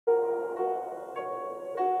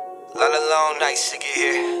Lot of long nights to get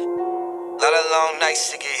here. Lot of long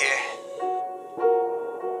nights to get here.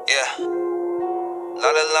 Yeah.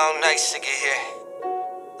 Lot of long nights to get here.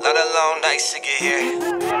 Lot of long nights to get here.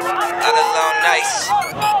 Lot of long nights.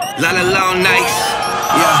 Lot of long nights.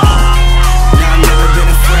 Yeah. Now I've never been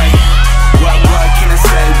afraid. What can I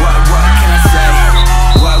say? What can I say?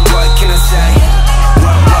 What can I say?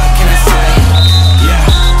 What can I say? Yeah.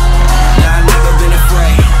 Now I've never been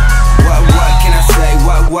afraid. What can I say?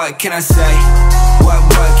 What can I say? What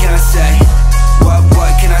can I say? What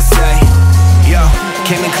can I say? Yo,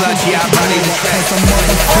 came in clutch, yeah, I brought it to track. Some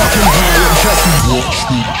motherfucking hard, just watch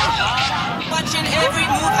me. Watching every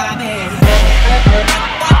move I made.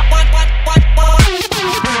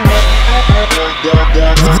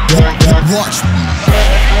 Watch me.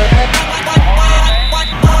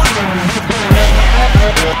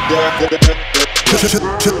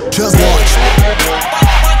 Just watch.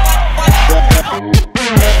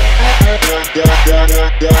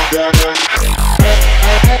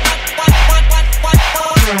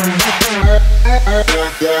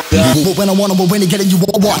 But when I wanna win it, get it, you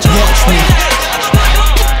won't watch me.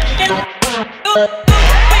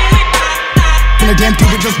 In a damn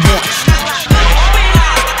people just watch.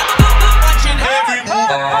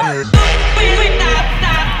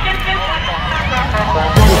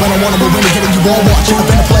 When I wanna win it, get it, you won't watch. I've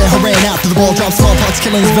been a player who ran out to the ball, drop smallpox,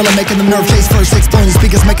 killing his villain, making the nerve case first, explain his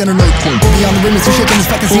speakers, making a note. Beyond the limits, so shaking his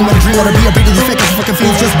fucking scene, what a dream, what a be a beat of these fakers, fucking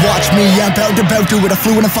fiends, just watch me. I'm about to do it, I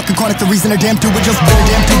flew in a fucking chronic, the reason I damn do it, just win a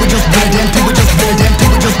damn do it, just win a damn do it, just win a damn do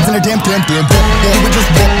it, just win a damn damn damn damn, we just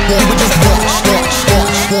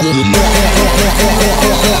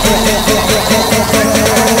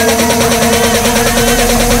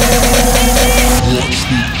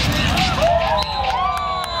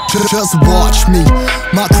Just watch me,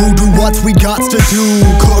 my crew do what we got to do.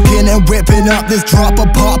 Cooking and whipping up this drop of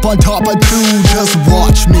pop on top of two. Just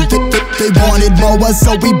watch me, they wanted more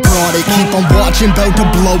so we brought it. Keep on watching, bout to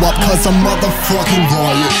blow up cause I'm motherfucking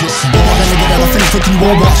riot. I'm gonna get out, I finish looking, you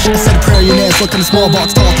won't watch. I said a prayer, your ass, look in the small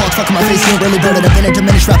box. Tall talk, fucking my face, you don't really burn it. I've been in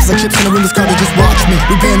diminished raps like chips in the room is crowded. Just watch me,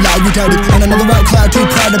 we being loud, you doubt it. On another round cloud, too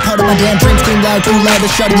proud and part of my damn dreams. Scream loud, too loud,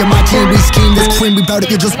 it's shouting at my team. We scheme this cream, we bout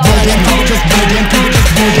it. You just win a damn people, just win a damn people, just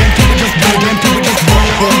win a damn people, just win a damn people, just watch.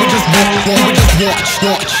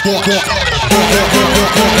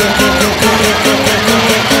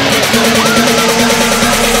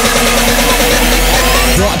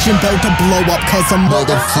 Watching bout to blow up cause I'm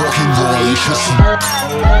motherfucking righteous.